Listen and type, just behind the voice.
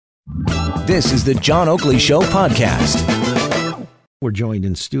This is the John Oakley Show podcast. We're joined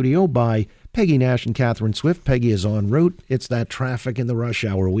in studio by Peggy Nash and Catherine Swift. Peggy is en route. It's that traffic in the rush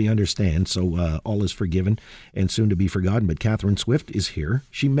hour, we understand, so all is forgiven and soon to be forgotten. But Catherine Swift is here.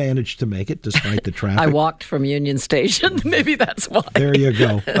 She managed to make it despite the traffic. I walked from Union Station. Maybe that's why. There you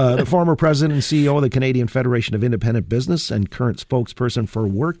go. The former president and CEO of the Canadian Federation of Independent Business and current spokesperson for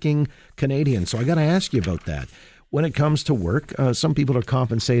Working Canadians. So I got to ask you about that. When it comes to work, some people are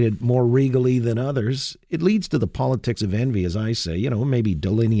compensated more regally than others. It leads to the politics of envy, as I say, maybe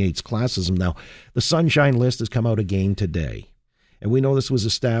delineates classism. Now, the Sunshine List has come out again today. And we know this was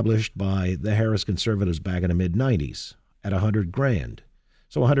established by the Harris Conservatives back in the mid-90s at $100,000.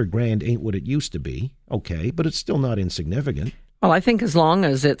 So $100,000 ain't what it used to be, okay, but it's still not insignificant. Well, I think as long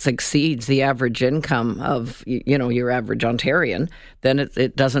as it exceeds the average income of, your average Ontarian, then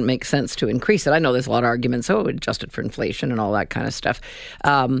it doesn't make sense to increase it. I know there's a lot of arguments, adjusted for inflation and all that kind of stuff.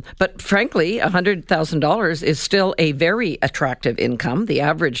 But frankly, $100,000 is still a very attractive income. The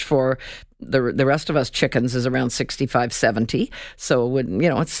average for the rest of us chickens is around 65, 70. So,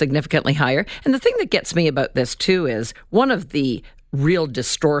 it's significantly higher. And the thing that gets me about this, too, is one of the real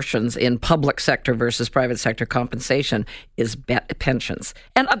distortions in public sector versus private sector compensation is pensions.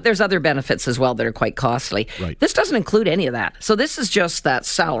 And there's other benefits as well that are quite costly. Right. This doesn't include any of that. So this is just that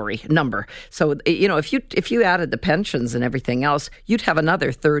salary number. So, if you added the pensions and everything else, you'd have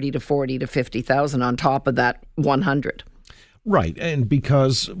another 30 to 40 to 50,000 on top of that 100. Right. And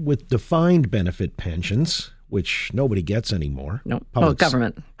because with defined benefit pensions, which nobody gets ananymore. No,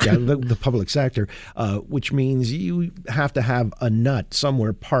 government. Yeah, the public sector, which means you have to have a nut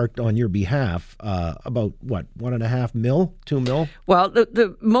somewhere parked on your behalf. About what, $1.5 million, $2 million? Well,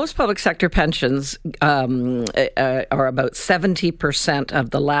 the most public sector pensions are about 70%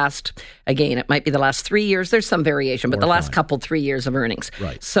 of the last. Again, it might be the last 3 years. There's some variation, but the last 3 years of earnings.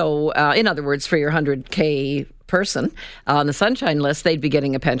 Right. So, in other words, for your $100K person on the Sunshine List, they'd be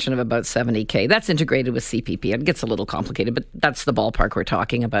getting a pension of about $70K. That's integrated with CPP. It gets a little complicated, but that's the ballpark we're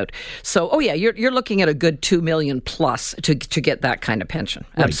talking about. So, you're looking at a good $2 million plus to get that kind of pension.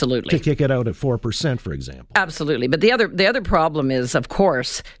 Right. Absolutely. To kick it out at 4%, for example. Absolutely. But the other problem is, of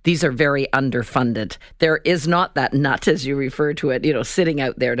course, these are very underfunded. There is not that nut, as you refer to it, sitting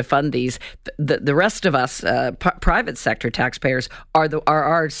out there to fund these. The rest of us, private sector taxpayers, are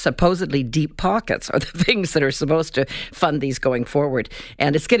our supposedly deep pockets, are the things that are supposed to fund these going forward.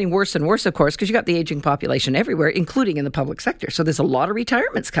 And it's getting worse and worse, of course, because you got the aging population everywhere, including in the public sector. So there's a lot of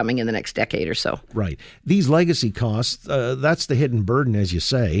retirements coming in the next decade or so. Right. These legacy costs, that's the hidden burden, as you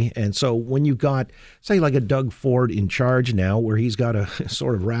say. And so when you've got, say, like a Doug Ford in charge now, where he's got to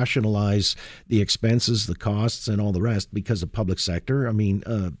sort of rationalize the expenses, the costs, and all the rest because of public sector,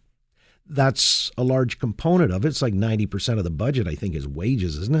 that's a large component of it. It's like 90% of the budget, I think, is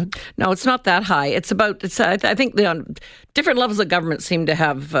wages, isn't it? No, it's not that high. I think different levels of government seem to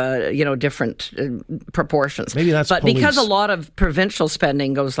have, different proportions. Maybe that's But police. because a lot of provincial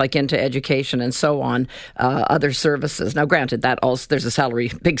spending goes into education and so on, other services. Now, granted, that also there's a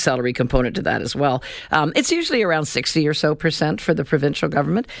big salary component to that as well. It's usually around 60 or so % for the provincial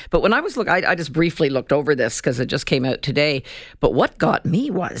government. But when I was I just briefly looked over this because it just came out today. But what got me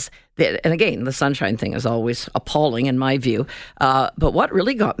was, and again, the Sunshine thing is always appalling in my view. But what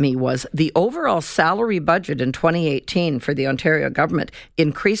really got me was the overall salary budget in 2018 for the Ontario government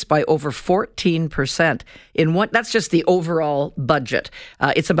increased by over 14%. That's just the overall budget.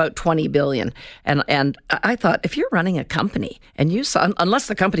 It's about $20 billion. And I thought, if you're running a company and you saw, unless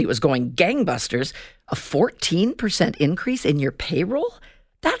the company was going gangbusters, a 14% increase in your payroll?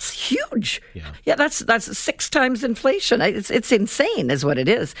 That's huge. Yeah, that's 6 times inflation. It's insane is what it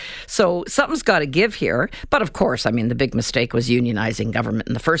is. So something's got to give here. But of course, the big mistake was unionizing government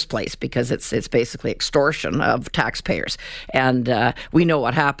in the first place, because it's basically extortion of taxpayers. And we know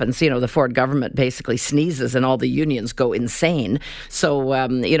what happens. The Ford government basically sneezes and all the unions go insane. So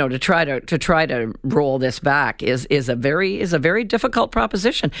to try to roll this back is a very difficult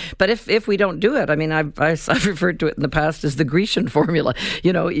proposition. But if we don't do it, I've referred to it in the past as the Grecian formula.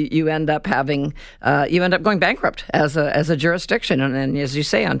 You end up going bankrupt as a jurisdiction, and as you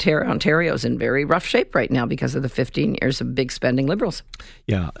say, Ontario's in very rough shape right now because of the 15 years of big spending Liberals.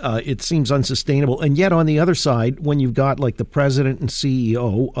 Yeah, it seems unsustainable, and yet on the other side, when you've got like the president and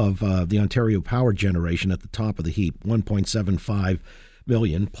CEO of the Ontario Power Generation at the top of the heap, 1.75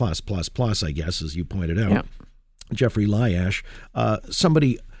 million plus, I guess, as you pointed out, yeah. Jeffrey Lyash,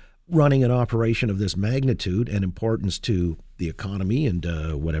 somebody running an operation of this magnitude and importance to the economy and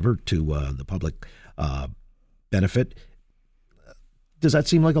to the public benefit, Does that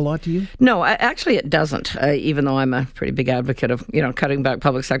seem like a lot to you? No, actually it doesn't, even though I'm a pretty big advocate of, cutting back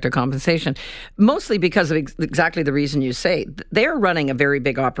public sector compensation, mostly because of exactly the reason you say. They're running a very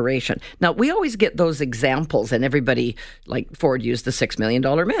big operation. Now, we always get those examples, and everybody, like Ford used the $6 million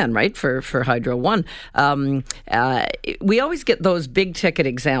man, right, for Hydro One. We always get those big ticket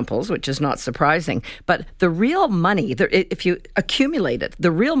examples, which is not surprising. But the real money, if you accumulate it,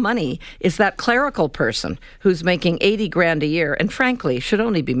 the real money is that clerical person who's making $80,000 a year, and frankly, should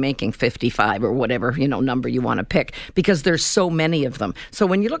only be making 55 or whatever, number you want to pick, because there's so many of them. So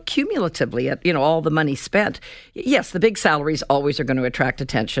when you look cumulatively at, all the money spent, yes, the big salaries always are going to attract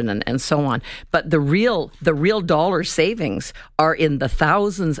attention and so on. But the real dollar savings are in the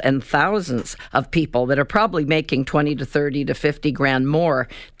thousands and thousands of people that are probably making 20 to 30 to 50 grand more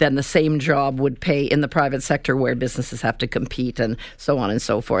than the same job would pay in the private sector, where businesses have to compete and so on and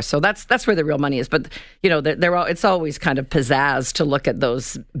so forth. So that's where the real money is. But, it's always kind of pizzazz to look at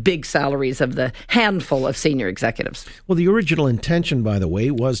those big salaries of the handful of senior executives. Well, the original intention, by the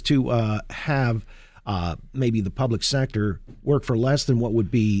way, was to have maybe the public sector work for less than what would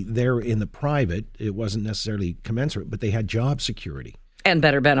be there in the private. It wasn't necessarily commensurate, but they had job security. And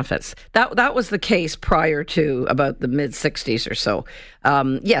better benefits. That was the case prior to about the mid-'60s or so.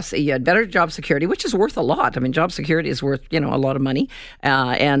 Yes, you had better job security, which is worth a lot. I mean, job security is worth, a lot of money,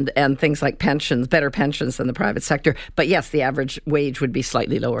 and things like pensions, better pensions than the private sector. But yes, the average wage would be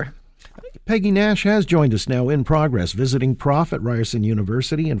slightly lower. Peggy Nash has joined us now in progress, visiting prof at Ryerson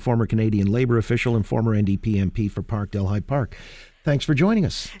University and former Canadian Labour official and former NDP MP for Parkdale High Park. Thanks for joining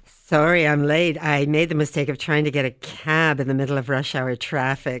us. Sorry, I'm late. I made the mistake of trying to get a cab in the middle of rush hour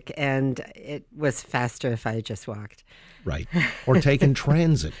traffic, and it was faster if I just walked. Right. Or taken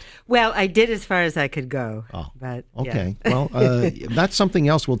transit. Well, I did as far as I could go. Oh, but, okay. Yeah. Well, that's something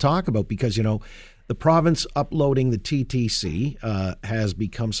else we'll talk about because, the province uploading the TTC has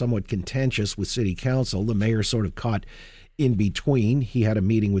become somewhat contentious with City Council. The mayor sort of caught in between. He had a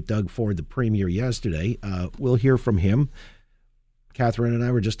meeting with Doug Ford, the premier, yesterday. We'll hear from him. Catherine and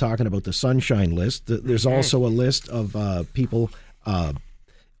I were just talking about the Sunshine List. There's also a list of people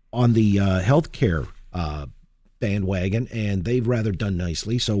on the healthcare bandwagon, and they've rather done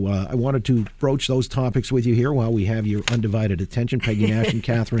nicely. So I wanted to broach those topics with you here while we have your undivided attention. Peggy Nash and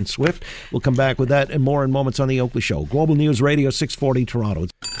Catherine Swift. We'll come back with that and more in moments on The Oakley Show. Global News Radio 640 Toronto.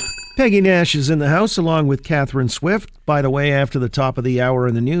 Peggy Nash is in the house along with Catherine Swift. By the way, after the top of the hour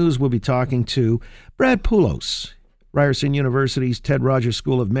in the news, we'll be talking to Brad Poulos, Ryerson University's Ted Rogers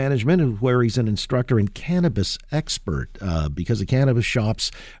School of Management, where he's an instructor and cannabis expert, because the cannabis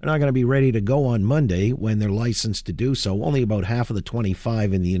shops are not going to be ready to go on Monday when they're licensed to do so. Only about half of the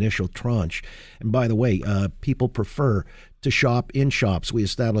 25 in the initial tranche. And by the way, people prefer to shop in shops. We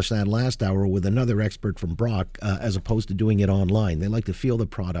established that last hour with another expert from Brock, as opposed to doing it online. They like to feel the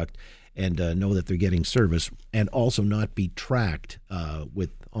product and know that they're getting service and also not be tracked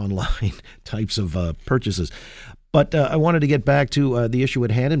with online types of purchases. But I wanted to get back to the issue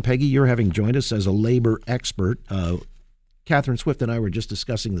at hand. And Peggy, you're having joined us as a labor expert. Catherine Swift and I were just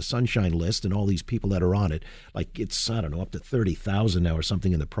discussing the Sunshine List and all these people that are on it. Like it's, up to 30,000 now or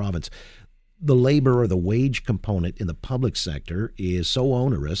something in the province. The labor or the wage component in the public sector is so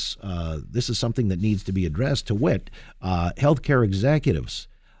onerous. This is something that needs to be addressed, to wit, healthcare executives.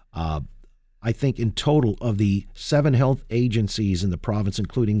 I think in total of the 7 health agencies in the province,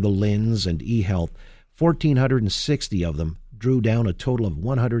 including the LHINs and eHealth, 1,460 of them drew down a total of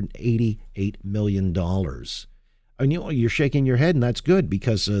 $188 million. And you're shaking your head, and that's good,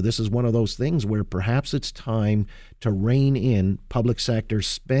 because this is one of those things where perhaps it's time to rein in public sector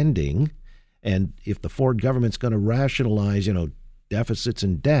spending. And if the Ford government's going to rationalize, deficits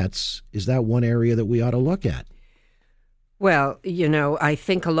and debts, is that one area that we ought to look at? Well, I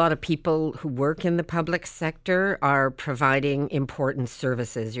think a lot of people who work in the public sector are providing important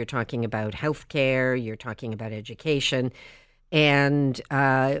services. You're talking about healthcare, you're talking about education. And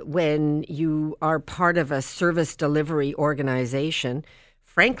when you are part of a service delivery organization,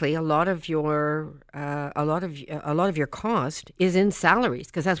 frankly, a lot of your cost is in salaries,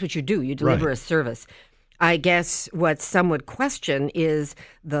 because that's what you do. You deliver a service. I guess what some would question is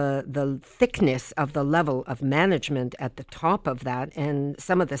the thickness of the level of management at the top of that, and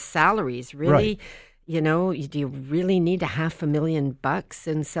some of the salaries. Really, do you really need $500,000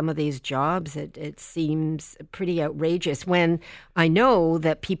 in some of these jobs? It seems pretty outrageous, when I know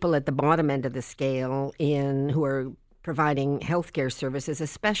that people at the bottom end of the scale who are providing healthcare services,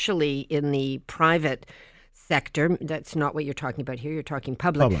 especially in the private sector, that's not what you're talking about here, you're talking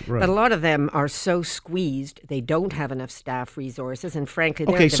public, right. but a lot of them are so squeezed, they don't have enough staff resources, and frankly,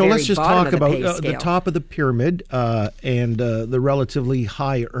 they're okay, at the so very let's just bottom talk of the about pay scale. the top of the pyramid and the relatively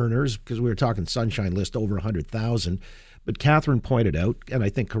high earners, because we were talking Sunshine List over 100,000. But Catherine pointed out, and I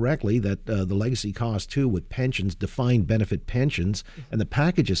think correctly, that the legacy cost too with pensions, defined benefit pensions, and the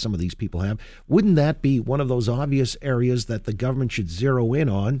packages some of these people have, wouldn't that be one of those obvious areas that the government should zero in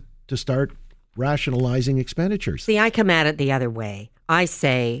on to start rationalizing expenditures? See, I come at it the other way. I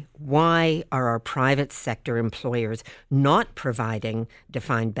say, why are our private sector employers not providing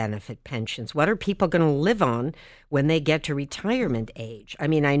defined benefit pensions? What are people going to live on when they get to retirement age? I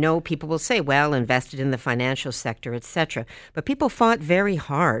mean, I know people will say, well, invested in the financial sector, etc. But people fought very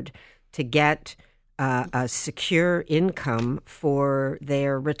hard to get a secure income for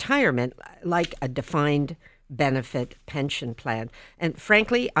their retirement, like a defined benefit pension plan. And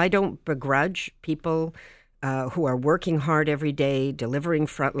frankly, I don't begrudge people who are working hard every day, delivering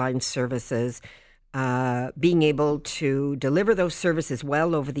frontline services, being able to deliver those services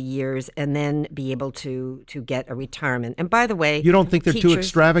well over the years and then be able to get a retirement. And by the way, you don't think they're teachers, too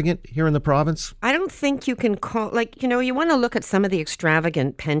extravagant here in the province? I don't think you can call, you want to look at some of the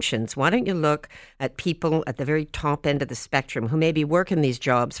extravagant pensions. Why don't you look at people at the very top end of the spectrum who maybe work in these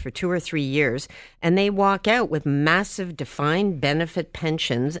jobs for 2 or 3 years and they walk out with massive defined benefit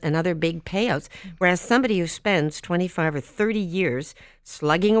pensions and other big payouts, whereas somebody who spends 25 or 30 years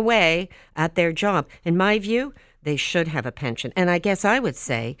slugging away at their job, in my view, they should have a pension. And I guess I would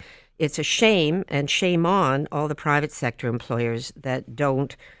say it's a shame, and shame on all the private sector employers that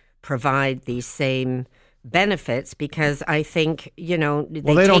don't provide these same benefits, because I think, they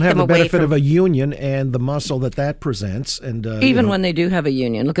don't have the benefit of a union and the muscle that presents. And even when they do have a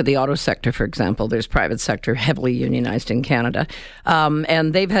union, look at the auto sector, for example. There's private sector heavily unionized in Canada,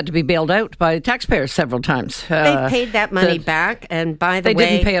 and they've had to be bailed out by taxpayers several times. They've paid that money back, and by the way, they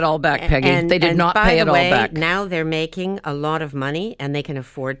didn't pay it all back, Peggy. They did not pay it all back. Now they're making a lot of money, and they can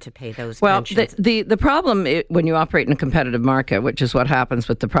afford to pay those pensions. The problem when you operate in a competitive market, which is what happens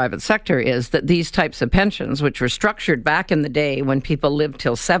with the private sector, is that these types of pensions, which were structured back in the day when people lived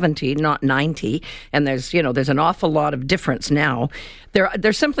till 70, not 90, and there's an awful lot of difference now.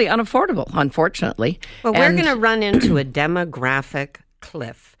 They're simply unaffordable, unfortunately. Well, we're going to run into a demographic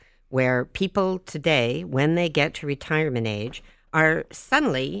cliff where people today, when they get to retirement age, are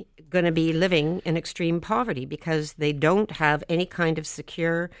suddenly going to be living in extreme poverty because they don't have any kind of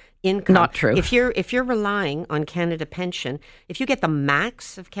secure income. Not true. If you're relying on Canada Pension, if you get the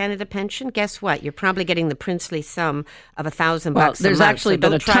max of Canada Pension, guess what? You're probably getting the princely sum of $1,000 a month. There's actually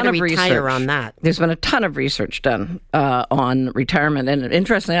been a ton of research on that. There's been a ton of research done on retirement, and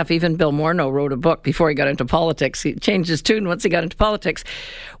interestingly enough, even Bill Morneau wrote a book before he got into politics. He changed his tune once he got into politics,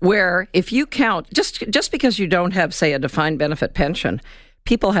 where if you count just because you don't have, say, a defined benefit pension.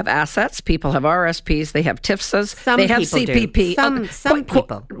 People have assets, people have RSPs, they have TIFSAs, they have CPP. Some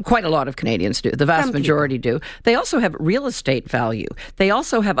people. Quite a lot of Canadians do. The vast majority do. They also have real estate value. They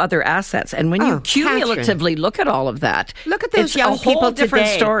also have other assets. And when you cumulatively look at all of that, look at those it's young a whole people different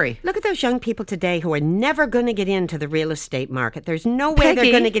today. Story. Look at those young people today who are never going to get into the real estate market. There's no way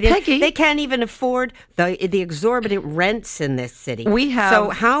they're going to get in. Peggy. They can't even afford the exorbitant rents in this city.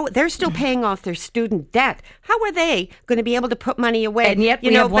 So how they're still paying off their student debt. How are they going to be able to put money away? And yet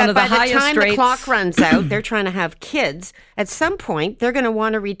we have one of the highest by the time rates. The clock runs out, they're trying to have kids. At some point, they're going to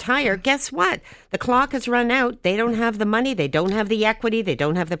want to retire. Guess what? The clock has run out. They don't have the money. They don't have the equity. They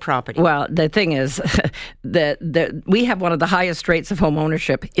don't have the property. Well, the thing is that we have one of the highest rates of home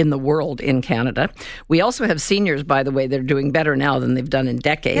ownership in the world in Canada. We also have seniors, by the way, that are doing better now than they've done in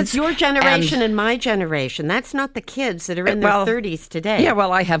decades. It's your generation and my generation. That's not the kids that are in their 30s today. Yeah,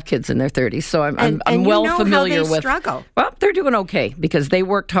 well, I have kids in their 30s, so I'm well familiar with. Struggle. Well, they're doing okay because they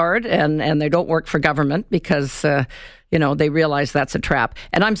worked hard and they don't work for government because they realize that's a trap.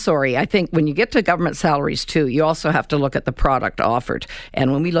 And I'm sorry, I think when you get to government salaries too, you also have to look at the product offered.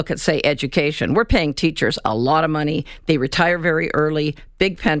 And when we look at, say, education, we're paying teachers a lot of money. They retire very early,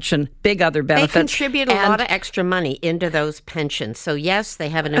 big pension, big other benefits. They contribute a lot of extra money into those pensions. So yes, they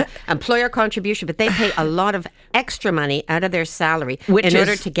have an employer contribution, but they pay a lot of extra money out of their salary in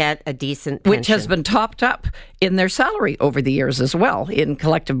order to get a decent pension. Which has been topped up in their salary over the years as well in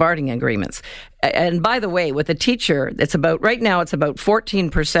collective bargaining agreements. And by the way, with a teacher, right now it's about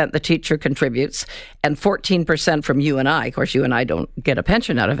 14% the teacher contributes and 14% from you and I. Of course, you and I don't get a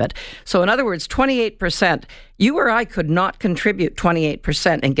pension out of it. So in other words, 28%, You or I could not contribute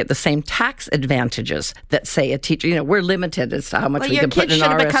 28% and get the same tax advantages that, say, a teacher. We're limited as to how much we can put in an RSP. Your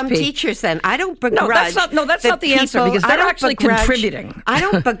kids should have become teachers then. I don't begrudge. That's not the answer, because they're actually contributing. I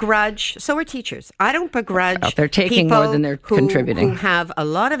don't begrudge. So are teachers. I don't begrudge. They're taking more than they're contributing. Who have a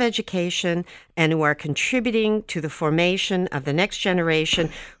lot of education and who are contributing to the formation of the next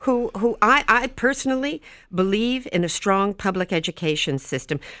generation, who I personally believe in a strong public education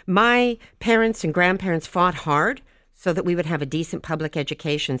system. My parents and grandparents fought hard so that we would have a decent public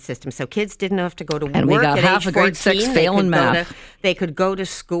education system. So kids didn't have to go to and work we got at half age a grade 6 failing math. They could go to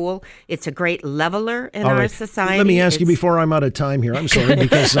school. It's a great leveler in our society. Let me ask you before I'm out of time here. I'm sorry,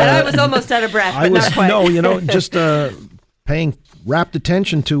 because and I was almost out of breath, but not quite. No, just paying rapt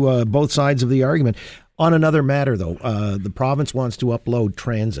attention to both sides of the argument. On another matter, though, the province wants to upload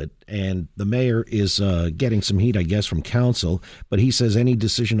transit, and the mayor is getting some heat, I guess, from council. But he says any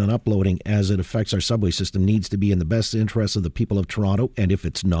decision on uploading as it affects our subway system needs to be in the best interest of the people of Toronto. And if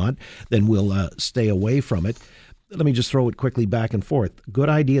it's not, then we'll stay away from it. Let me just throw it quickly back and forth. Good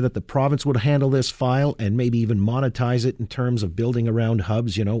idea that the province would handle this file and maybe even monetize it in terms of building around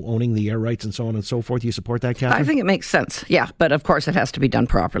hubs, owning the air rights and so on and so forth. You support that, Catherine? I think it makes sense, yeah. But of course it has to be done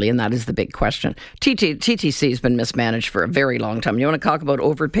properly, and that is the big question. TTC has been mismanaged for a very long time. You want to talk about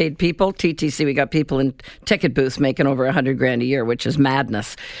overpaid people? TTC, we got people in ticket booths making over $100,000 a year, which is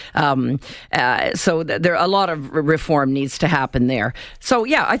madness. So there a lot of reform needs to happen there. So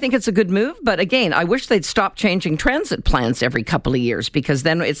yeah, I think it's a good move. But again, I wish they'd stop changing transit plans every couple of years, because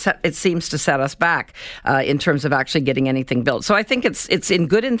then it seems to set us back in terms of actually getting anything built. So I think it's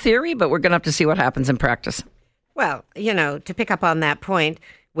good in theory, but we're going to have to see what happens in practice. Well, to pick up on that point,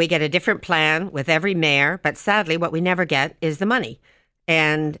 we get a different plan with every mayor, but sadly what we never get is the money.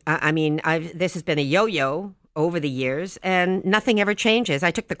 And this has been a yo-yo over the years, and nothing ever changes.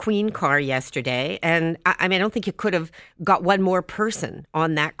 I took the Queen car yesterday, and I don't think you could have got one more person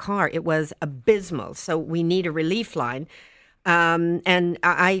on that car. It was abysmal. So we need a relief line. And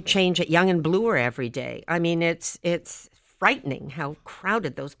I change at Yonge and Bloor every day. It's frightening how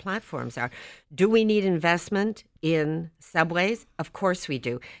crowded those platforms are. Do we need investment in subways? Of course we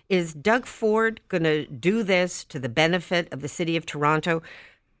do. Is Doug Ford going to do this to the benefit of the City of Toronto?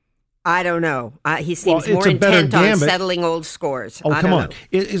 I don't know. He seems more intent on settling old scores. Oh, come on.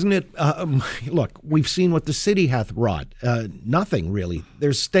 Isn't it? Look, we've seen what the city hath wrought. Nothing, really.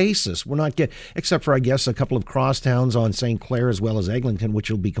 There's stasis. We're not getting, except for, I guess, a couple of crosstowns on St. Clair as well as Eglinton,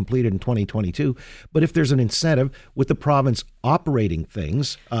 which will be completed in 2022. But if there's an incentive with the province operating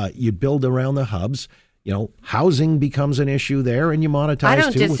things, you build around the hubs. Housing becomes an issue there, and you monetize. I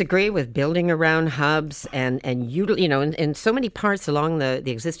don't disagree with building around hubs and in so many parts along the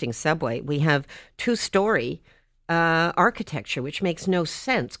existing subway, we have 2-story architecture, which makes no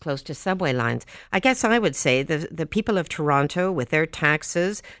sense close to subway lines. I guess I would say the people of Toronto, with their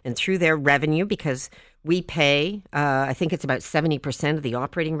taxes and through their revenue, because we pay, I think it's about 70% of the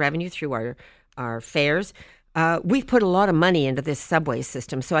operating revenue through our fares. We've put a lot of money into this subway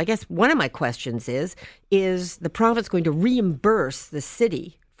system. So I guess one of my questions is the province going to reimburse the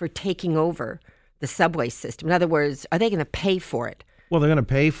city for taking over the subway system? In other words, are they going to pay for it? Well, they're going to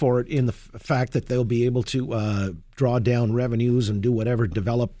pay for it in the fact that they'll be able to draw down revenues and do whatever,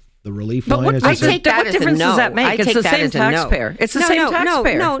 develop the relief line. What difference does that make? It's the same taxpayer. It's the same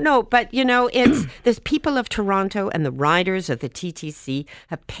taxpayer. No. But, it's there's people of Toronto and the riders of the TTC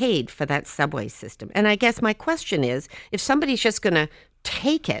have paid for that subway system. And I guess my question is, if somebody's just going to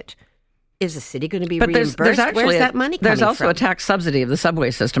take it, is the city going to be reimbursed? Where's that money coming from? There's also a tax subsidy of the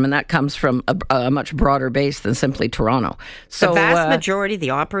subway system, and that comes from a much broader base than simply Toronto. So the vast majority of the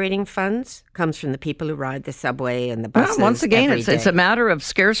operating funds comes from the people who ride the subway and the buses. Well, once again, it's a matter of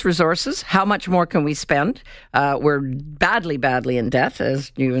scarce resources. How much more can we spend? We're badly in debt,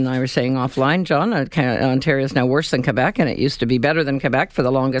 as you and I were saying offline, John. Ontario is now worse than Quebec, and it used to be better than Quebec for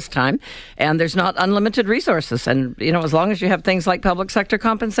the longest time. And there's not unlimited resources. And, as long as you have things like public sector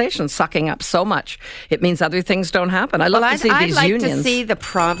compensation sucking up so much, it means other things don't happen. I'd like to see the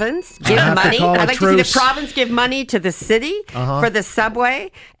province give money. I'd like to see the province give money to the city for the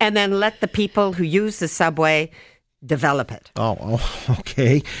subway, and then let the people who use the subway develop it. Oh,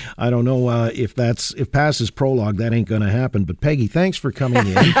 okay. I don't know if past is prologue, that ain't going to happen. But Peggy, thanks for coming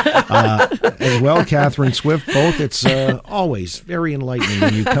in. As well, Catherine Swift, both. It's always very enlightening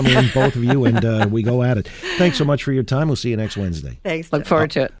when you come in, both of you, and we go at it. Thanks so much for your time. We'll see you next Wednesday. Thanks. Look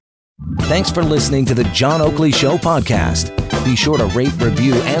forward to it. Thanks for listening to the John Oakley Show podcast. Be sure to rate,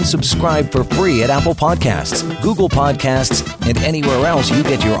 review, and subscribe for free at Apple Podcasts, Google Podcasts, and anywhere else you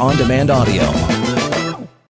get your on-demand audio.